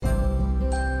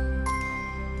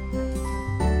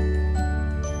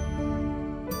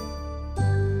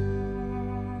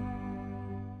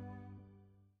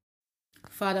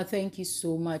Father, thank you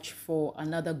so much for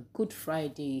another Good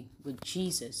Friday with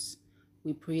Jesus.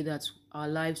 We pray that our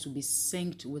lives will be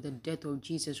synced with the death of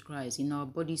Jesus Christ. In our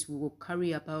bodies, we will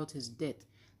carry about his death,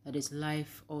 that his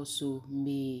life also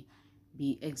may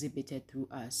be exhibited through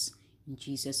us. In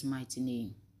Jesus' mighty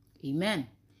name. Amen.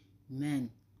 Amen.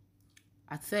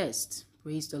 Athirst,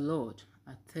 praise the Lord.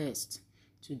 Athirst.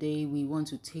 Today we want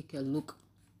to take a look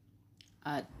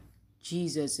at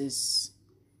Jesus's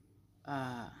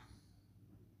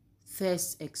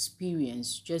thirst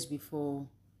experience just before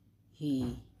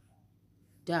he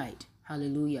died.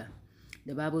 Hallelujah.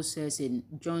 The Bible says in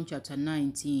John chapter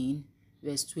 19,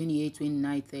 verse 28,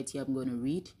 29, 30, I'm going to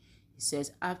read. It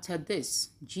says, after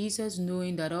this, Jesus,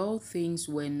 knowing that all things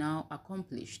were now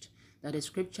accomplished, that the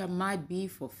scripture might be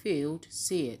fulfilled,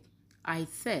 said, I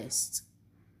thirst.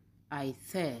 I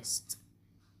thirst.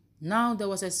 Now there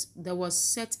was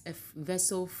set a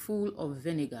vessel full of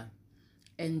vinegar,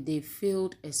 and they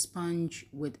filled a sponge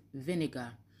with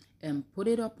vinegar, and put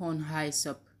it upon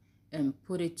hyssop, and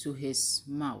put it to his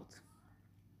mouth.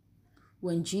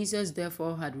 When Jesus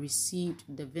therefore had received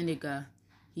the vinegar,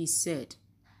 he said,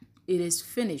 it is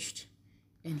finished.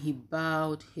 And he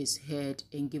bowed his head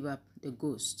and gave up the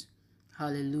ghost.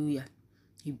 Hallelujah.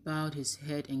 He bowed his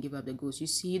head and gave up the ghost. You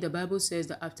see, the Bible says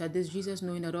that after this, Jesus,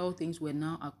 knowing that all things were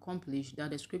now accomplished,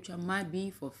 that the scripture might be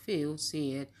fulfilled,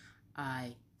 said,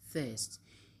 I thirst.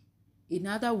 In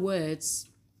other words,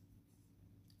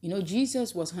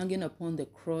 Jesus was hanging upon the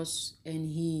cross, and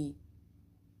he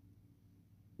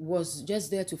was just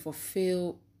there to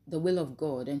fulfill the will of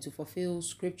God and to fulfill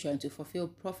scripture and to fulfill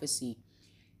prophecy.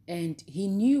 And he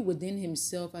knew within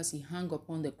himself as he hung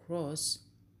upon the cross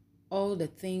all the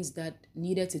things that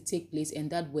needed to take place and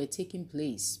that were taking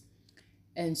place.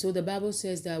 And so the Bible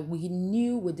says that he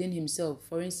knew within himself.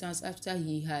 For instance, after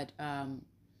he had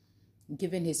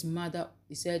given his mother,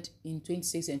 he said in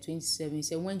 26 and 27, he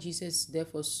said, when Jesus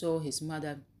therefore saw his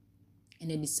mother and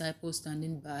the disciples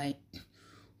standing by,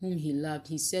 whom he loved,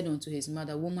 he said unto his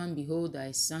mother, woman, behold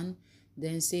thy son.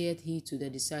 Then saith he to the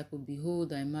disciple,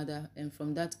 behold thy mother. And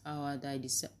from that hour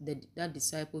that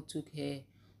disciple took her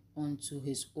unto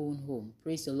his own home.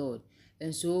 Praise the Lord.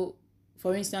 And so,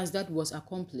 for instance, that was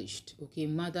accomplished. Okay,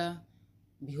 mother,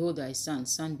 behold thy son.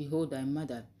 Son, behold thy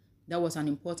mother. That was an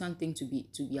important thing to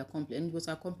be accomplished, and it was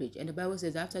accomplished. And the Bible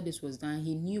says after this was done,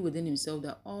 he knew within himself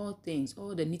that all things,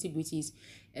 all the nitty-gritties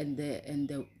and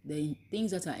the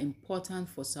things that are important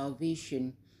for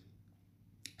salvation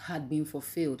had been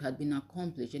fulfilled, had been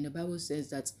accomplished. And the Bible says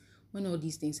that when all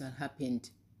these things had happened,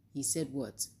 he said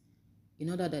what? In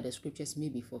order that the scriptures may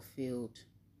be fulfilled,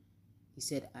 he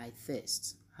said, I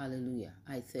thirst. Hallelujah.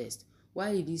 I thirst.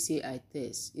 Why did he say I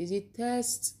thirst? Is it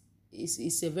thirst?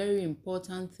 It's a very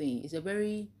important thing. It's a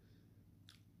very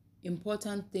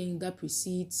important thing that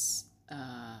precedes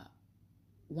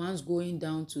one's going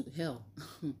down to hell.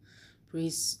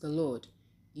 Praise the Lord.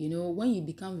 When you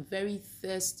become very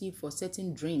thirsty for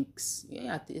certain drinks,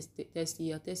 you're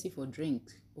thirsty for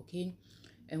drinks, okay?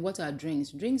 And what are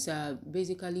drinks? Drinks are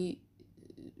basically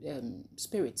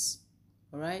spirits,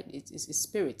 all right? It's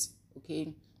spirit,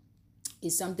 okay?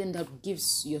 It's something that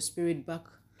gives your spirit back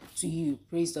to you.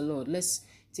 Praise the Lord. Let's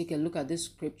take a look at this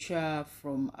scripture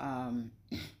from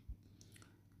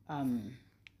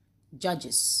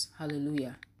Judges.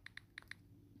 Hallelujah.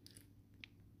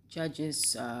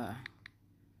 Judges,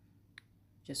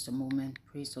 just a moment.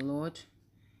 Praise the Lord.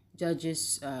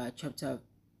 Judges chapter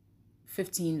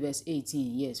 15 verse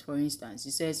 18. Yes, for instance,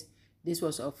 it says this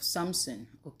was of Samson.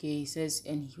 Okay, he says,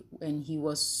 and he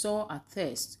was sore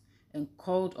athirst and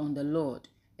called on the Lord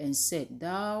and said,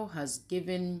 thou hast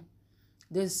given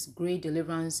this great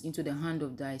deliverance into the hand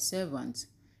of thy servant,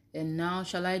 and now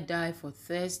shall I die for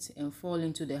thirst and fall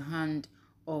into the hand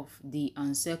of the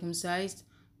uncircumcised?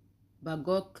 But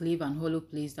God clave an hollow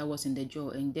place that was in the jaw,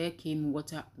 and there came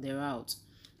water thereout.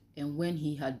 And when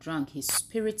he had drunk, his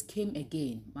spirit came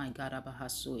again. My God,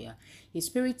 Abahasoya. His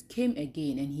spirit came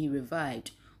again, and he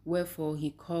revived. Wherefore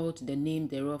he called the name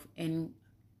thereof En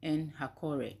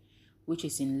Hakore, which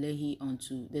is in Lehi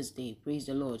unto this day. Praise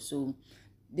the Lord. So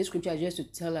this scripture is just to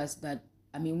tell us that,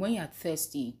 when you are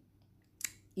thirsty,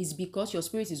 it's because your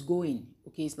spirit is going.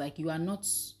 Okay, it's like you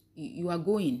are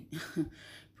going.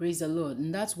 Praise the Lord.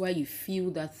 And that's why you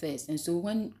feel that thirst. And so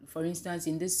when, for instance,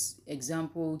 in this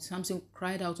example, Samson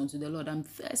cried out unto the Lord, I'm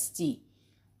thirsty.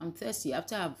 I'm thirsty.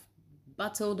 After I've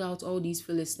battled out all these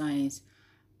Philistines,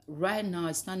 right now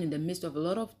I stand in the midst of a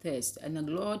lot of thirst. And the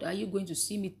Lord, are you going to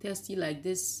see me thirsty like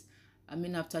this?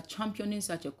 After championing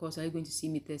such a cause, are you going to see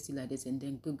me thirsty like this? And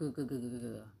then go.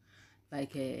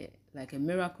 Like a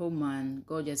miracle man,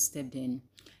 God just stepped in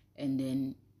and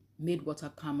then made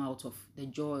water come out of the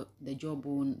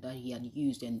jawbone that he had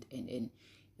used, and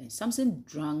Samson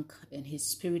drank and his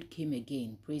spirit came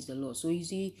again. Praise the Lord. So you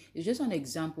see, it's just an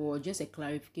example or just a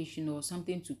clarification or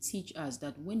something to teach us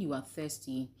that when you are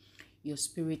thirsty, your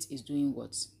spirit is doing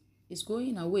what? It's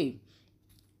going away.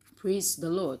 Praise the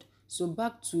Lord. So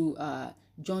back to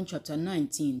John chapter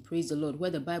 19, praise the Lord, where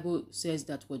the Bible says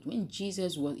that when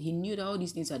Jesus he knew that all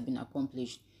these things had been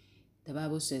accomplished. The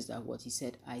Bible says that he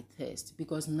said, I thirst,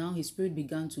 because now his spirit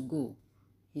began to go.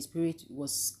 His spirit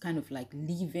was kind of like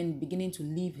beginning to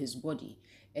leave his body,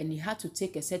 and he had to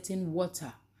take a certain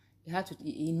water.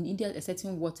 He needed a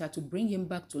certain water to bring him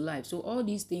back to life. So all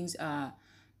these things are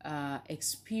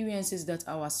experiences that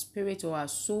our spirit or our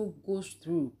soul goes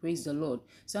through. Praise the Lord.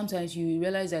 Sometimes you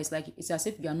realize that it's as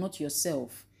if you are not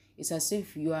yourself. It's as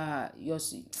if you are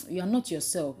not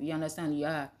yourself. You understand?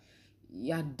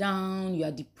 You are down, you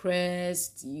are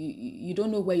depressed, you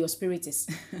don't know where your spirit is.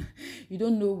 You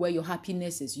don't know where your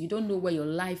happiness is. You don't know where your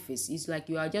life is. It's like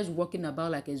you are just walking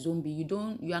about like a zombie.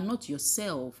 You are not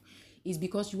yourself. It's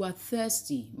because you are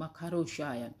thirsty. Makaro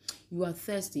Shaya. You are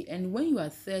thirsty. And when you are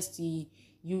thirsty,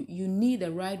 you need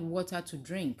the right water to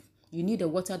drink. You need the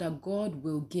water that God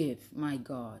will give. My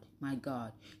God.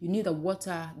 You need the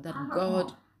water that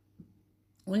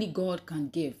only God can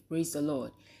give. Praise the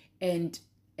Lord. And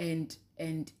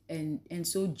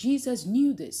so Jesus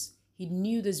knew this. He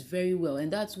knew this very well.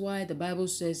 And that's why the Bible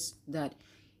says that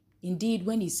indeed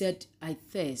when he said, I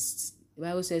thirst, the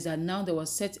Bible says that now there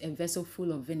was set a vessel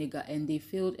full of vinegar, and they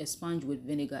filled a sponge with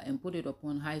vinegar and put it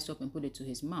upon hyssop and put it to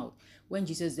his mouth. When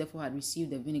Jesus therefore had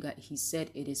received the vinegar, he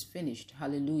said, it is finished.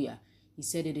 Hallelujah. He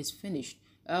said, it is finished.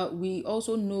 We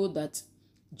also know that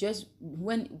just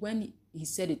when he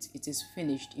said it is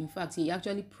finished, in fact, he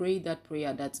actually prayed that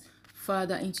prayer that,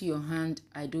 Father, into your hand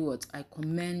I do what? I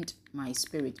commend my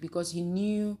spirit, because he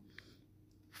knew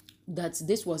that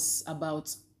this was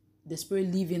about the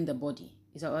spirit leaving the body.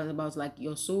 It's about like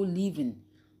your soul leaving,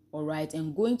 all right,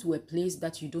 and going to a place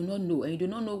that you do not know, and you do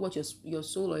not know what your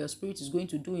soul or your spirit is going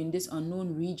to do in this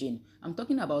unknown region. I'm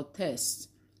talking about thirst.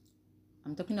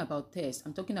 I'm talking about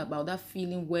that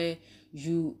feeling where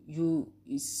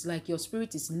it's like your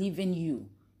spirit is leaving you.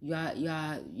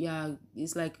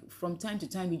 It's like from time to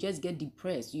time you just get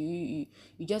depressed. You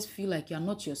just feel like you're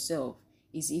not yourself.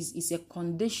 It's a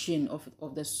condition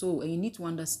of the soul, and you need to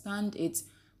understand it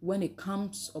when it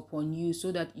comes upon you,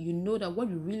 so that you know that what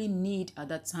you really need at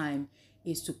that time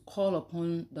is to call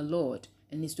upon the Lord,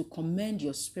 and is to commend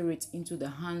your spirit into the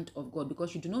hand of God,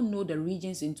 because you do not know the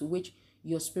regions into which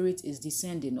your spirit is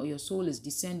descending or your soul is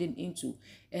descending into.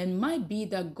 And might be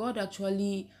that God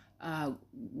actually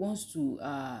wants to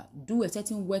do a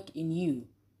certain work in you.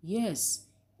 Yes,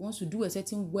 wants to do a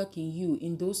certain work in you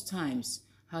in those times.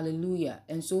 Hallelujah.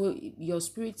 And so your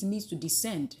spirit needs to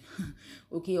descend,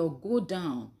 okay, or go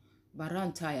down,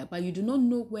 barantaya, but you do not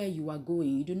know where you are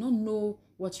going. You do not know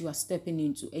what you are stepping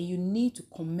into, and you need to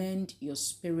commend your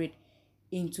spirit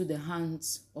into the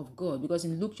hands of God. Because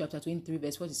in Luke chapter 23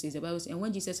 verse 40 says, the Bible says, and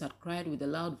when Jesus had cried with a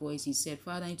loud voice, he said,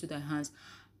 Father, into thy hands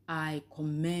I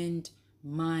commend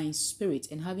my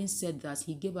spirit. And having said that,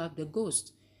 he gave up the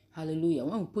ghost. Hallelujah.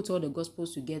 When we put all the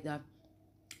gospels together,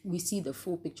 we see the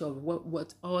full picture of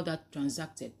what all that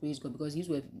transacted. Praise God. Because these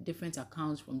were different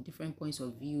accounts from different points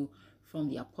of view from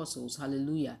the apostles.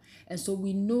 Hallelujah. And so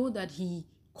we know that he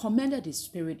commended his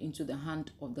spirit into the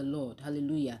hand of the Lord.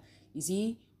 Hallelujah. You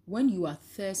see, when you are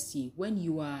thirsty, when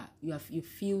you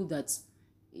feel that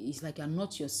it's like you're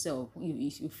not yourself,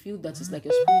 you feel that it's like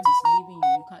your spirit is leaving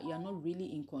you, you're not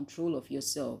really in control of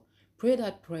yourself. Pray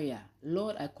that prayer.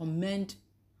 Lord, I commend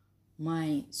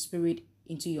my spirit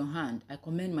into your hand. I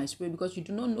commend my spirit, because you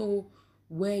do not know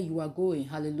where you are going.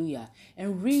 Hallelujah.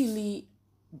 And really,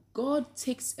 God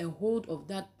takes a hold of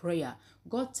that prayer.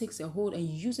 God takes a hold and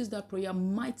uses that prayer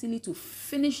mightily to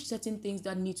finish certain things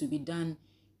that need to be done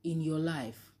in your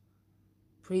life.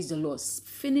 Praise the Lord.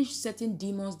 Finish certain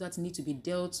demons that need to be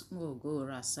dealt.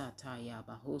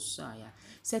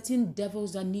 Certain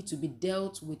devils that need to be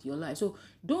dealt with your life. So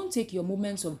don't take your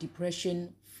moments of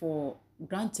depression for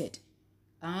granted.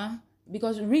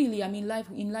 Because really, in life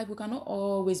we cannot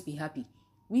always be happy.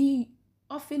 We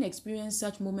often experience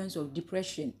such moments of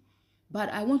depression. But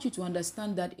I want you to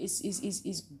understand that it's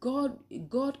God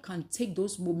can take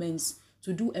those moments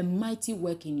to do a mighty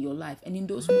work in your life. And in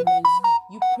those moments,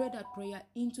 you pray that prayer,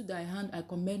 into thy hand I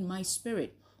commend my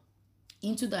spirit.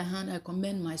 Into thy hand I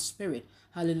commend my spirit.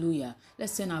 Hallelujah.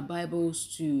 Let's send our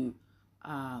Bibles to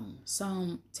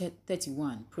Psalm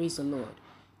 31. Praise the Lord.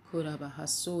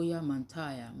 Korabahasoya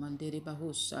mantaya,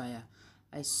 manderebahosaya.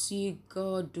 I see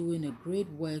God doing a great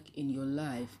work in your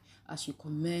life as you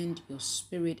commend your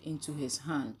spirit into his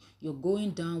hand. Your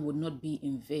going down would not be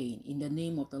in vain in the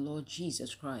name of the Lord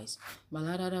Jesus Christ.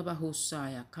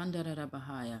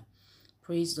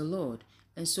 Praise the Lord.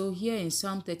 And so here in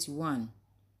Psalm 31,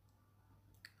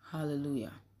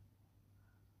 hallelujah,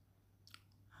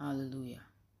 hallelujah.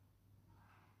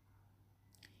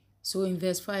 So in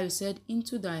verse 5 it said,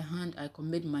 into thy hand I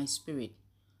commit my spirit,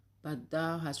 but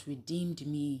thou hast redeemed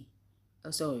me.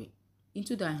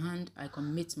 Into thy hand I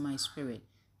commit my spirit.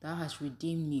 Thou hast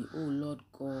redeemed me, O Lord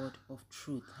God of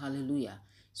truth. Hallelujah.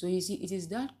 So you see, it is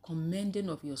that commending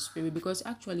of your spirit, because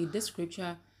actually this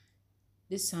scripture,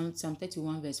 this Psalm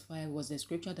 31 verse 5 was the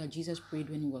scripture that Jesus prayed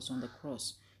when he was on the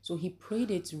cross. So he prayed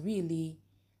it really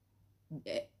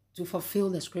to fulfill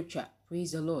the scripture.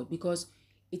 Praise the Lord. Because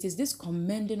it is this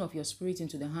commending of your spirit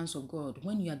into the hands of God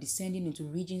when you are descending into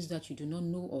regions that you do not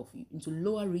know of, into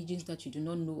lower regions that you do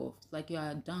not know of. It's like you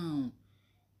are down.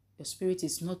 Your spirit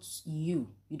is not you.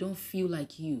 You don't feel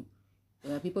like you.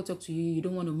 People talk to you, you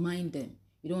don't want to mind them.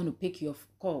 You don't want to pick your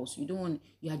calls. You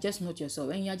are just not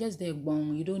yourself. And you are just there,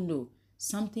 boom, you don't know.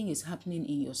 Something is happening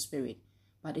in your spirit.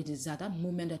 But it is at that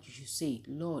moment that you should say,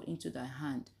 Lord, into thy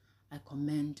hand, I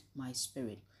commend my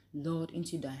spirit. Lord,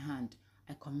 into thy hand,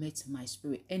 I commit my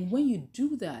spirit. And when you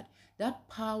do that, that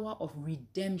power of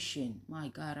redemption, my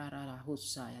God,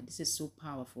 Hosea, this is so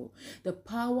powerful. The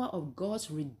power of God's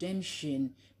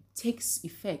redemption takes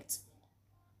effect.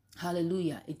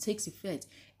 Hallelujah. It takes effect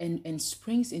and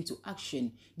springs into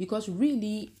action, because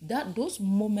really those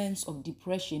moments of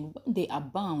depression, when they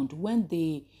abound, when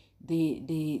they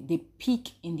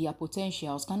peak in their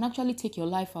potentials, can actually take your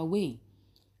life away.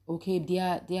 Okay,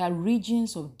 they are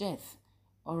regions of death.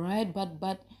 All right, but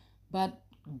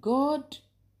God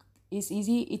is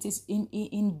easy. It is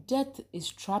in death is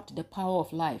trapped the power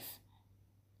of life.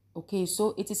 Okay,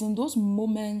 so it is in those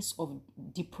moments of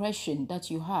depression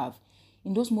that you have.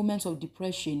 In those moments of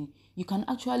depression, you can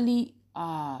actually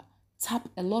tap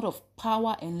a lot of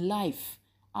power and life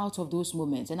out of those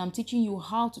moments. And I'm teaching you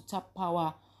how to tap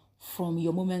power from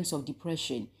your moments of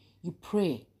depression. You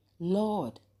pray,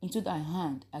 Lord, into thy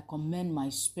hand I commend my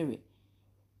spirit.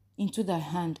 Into thy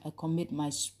hand I commit my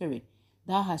spirit.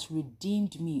 Thou hast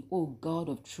redeemed me, O God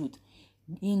of truth.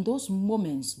 In those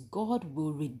moments, God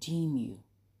will redeem you.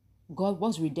 God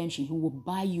wants redemption. He will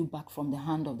buy you back from the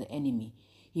hand of the enemy.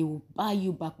 He will buy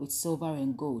you back with silver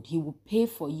and gold. He will pay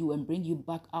for you and bring you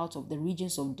back out of the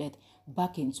regions of death,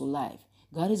 back into life.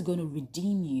 God is going to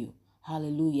redeem you.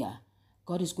 Hallelujah.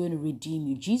 God is going to redeem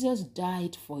you. Jesus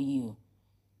died for you.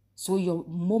 So your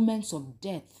moments of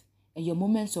death and your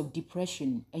moments of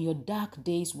depression and your dark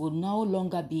days will no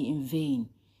longer be in vain.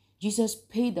 Jesus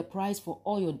paid the price for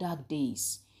all your dark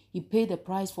days. He paid the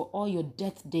price for all your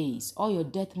death days, all your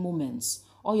death moments,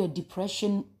 all your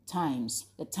depression times,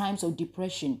 the times of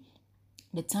depression,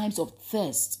 the times of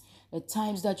thirst, the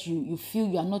times that you feel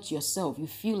you are not yourself. You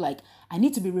feel like, I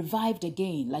need to be revived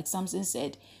again. Like Samson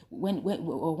said, when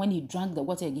he drank the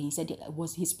water again, he said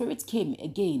his spirit came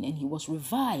again and he was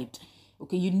revived.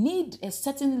 Okay, you need a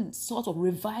certain sort of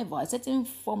revival, a certain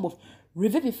form of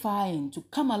revivifying to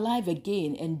come alive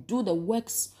again and do the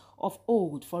works of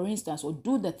old, for instance, or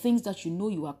do the things that you know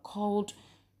you are called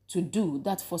to do,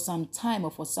 that for some time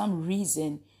or for some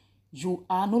reason you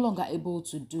are no longer able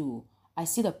to do. I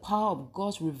see the power of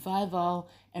God's revival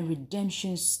and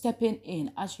redemption stepping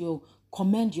in as you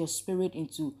commend your spirit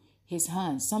into his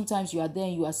hands. Sometimes you are there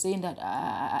and you are saying that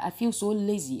I feel so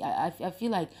lazy. I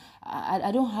feel like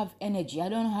I don't have energy. I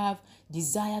don't have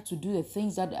desire to do the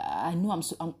things that I know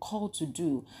I'm called to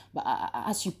do. But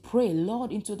as you pray,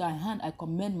 Lord, into thy hand I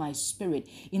commend my spirit.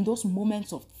 In those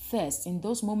moments of thirst, in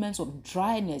those moments of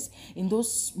dryness, in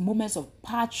those moments of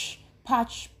parchments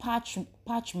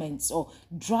or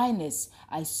dryness,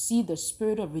 I see the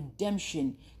spirit of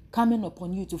redemption coming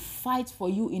upon you to fight for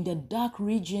you in the dark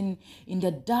region, in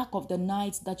the dark of the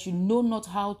night that you know not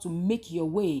how to make your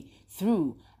way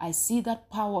through. I see that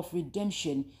power of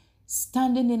redemption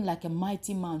standing in like a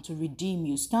mighty man to redeem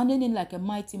you, standing in like a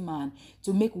mighty man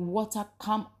to make water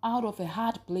come out of a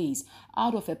hard place,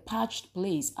 out of a parched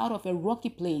place, out of a rocky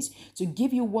place, to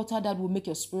give you water that will make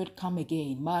your spirit come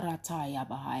again. Marataya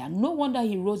Bahaya. No wonder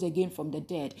he rose again from the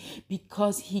dead,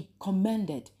 because he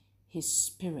commended his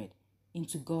spirit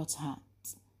into God's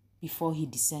hands before he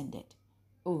descended.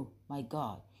 Oh my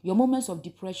God. Your moments of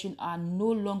depression are no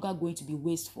longer going to be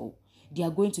wasteful. They are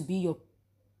going to be your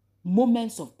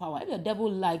moments of power. If the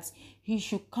devil likes, he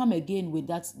should come again with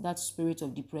that spirit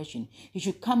of depression. He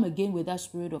should come again with that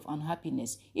spirit of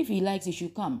unhappiness. If he likes, he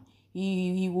should come.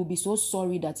 He will be so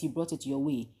sorry that he brought it your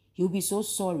way. He'll be so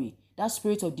sorry. That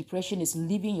spirit of depression is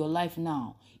leaving your life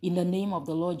now in the name of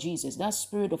the Lord Jesus. That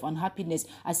spirit of unhappiness,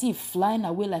 I see it flying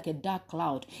away like a dark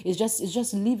cloud. It's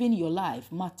just leaving your life.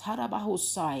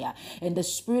 Matarabahosaya. And the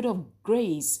spirit of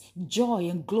grace, joy,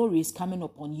 and glory is coming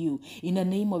upon you in the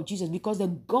name of Jesus, because the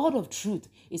God of truth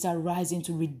is arising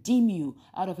to redeem you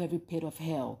out of every pit of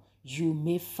hell you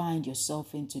may find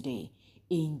yourself in today.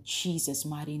 In Jesus'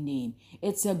 mighty name.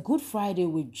 It's a Good Friday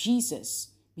with Jesus.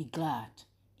 Be glad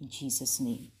in Jesus'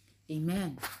 name.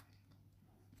 Amen.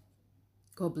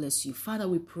 God bless you. Father,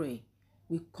 we pray.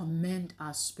 We commend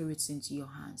our spirits into your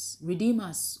hands. Redeem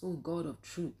us, O God of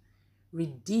truth.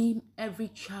 Redeem every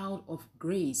child of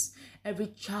grace, every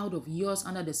child of yours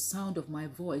under the sound of my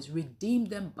voice. Redeem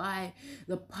them by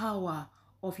the power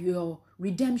of your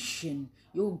redemption,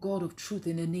 your God of truth,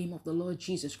 in the name of the Lord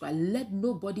Jesus Christ. Let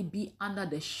nobody be under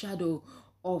the shadow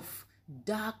of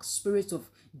dark spirits of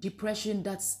depression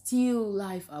that steal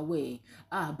life away.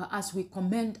 But as we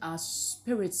commend our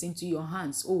spirits into your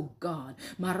hands, oh God,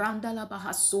 Marandala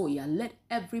Bahasoya, let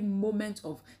every moment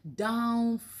of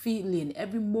down feeling,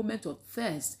 every moment of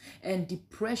thirst and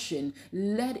depression,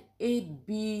 let it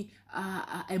be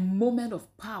a moment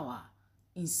of power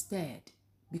instead,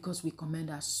 because we commend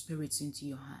our spirits into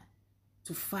your hand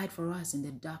to fight for us in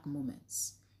the dark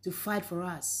moments, to fight for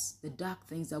us the dark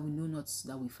things that we know not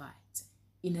that we fight.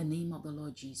 In the name of the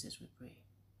Lord Jesus, we pray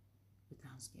with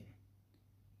thanksgiving.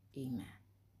 Amen.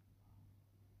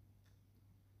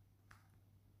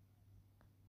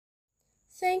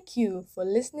 Thank you for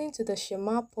listening to the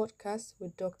Shema podcast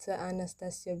with Dr.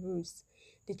 Anastasia Bruce.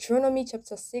 Deuteronomy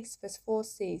chapter 6 verse 4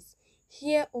 says,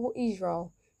 "Hear, O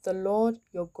Israel, the Lord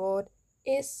your God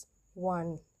is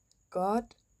one."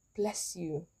 God bless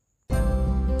you.